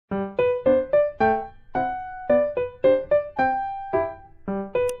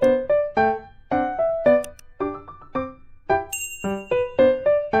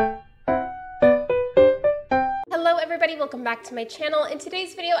welcome back to my channel. In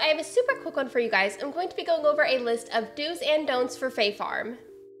today's video, I have a super quick one for you guys. I'm going to be going over a list of do's and don'ts for FAE Farm.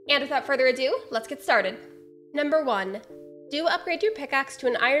 And without further ado, let's get started. Number 1. Do upgrade your pickaxe to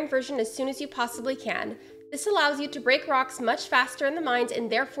an iron version as soon as you possibly can. This allows you to break rocks much faster in the mines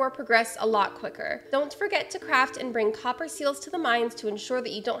and therefore progress a lot quicker. Don't forget to craft and bring copper seals to the mines to ensure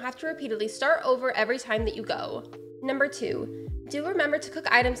that you don't have to repeatedly start over every time that you go. Number 2. Do remember to cook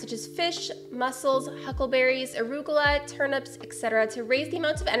items such as fish, mussels, huckleberries, arugula, turnips, etc. to raise the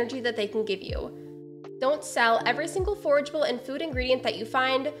amount of energy that they can give you. Don't sell every single forageable and food ingredient that you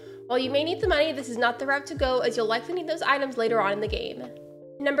find. While you may need the money, this is not the route to go as you'll likely need those items later on in the game.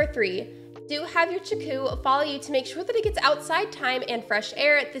 Number 3. Do have your Chiku follow you to make sure that it gets outside time and fresh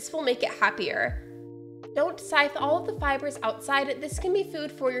air. This will make it happier. Don't scythe all of the fibers outside. This can be food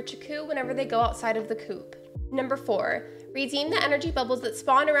for your Chiku whenever they go outside of the coop. Number 4. Redeem the energy bubbles that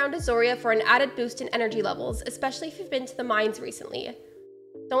spawn around Azoria for an added boost in energy levels, especially if you've been to the mines recently.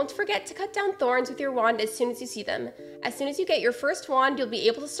 Don't forget to cut down thorns with your wand as soon as you see them. As soon as you get your first wand, you'll be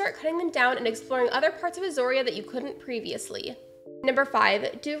able to start cutting them down and exploring other parts of Azoria that you couldn't previously. Number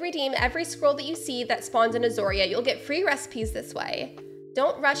 5. Do redeem every scroll that you see that spawns in Azoria. You'll get free recipes this way.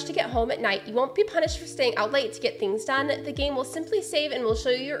 Don't rush to get home at night. You won't be punished for staying out late to get things done. The game will simply save and will show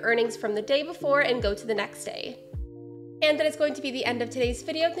you your earnings from the day before and go to the next day. And that is going to be the end of today's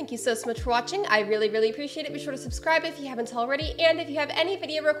video. Thank you so much for watching. I really appreciate it. Be sure to subscribe if you haven't already. And if you have any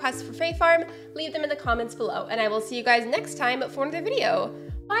video requests for FAE Farm, leave them in the comments below. And I will see you guys next time for another video.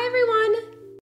 Bye everyone!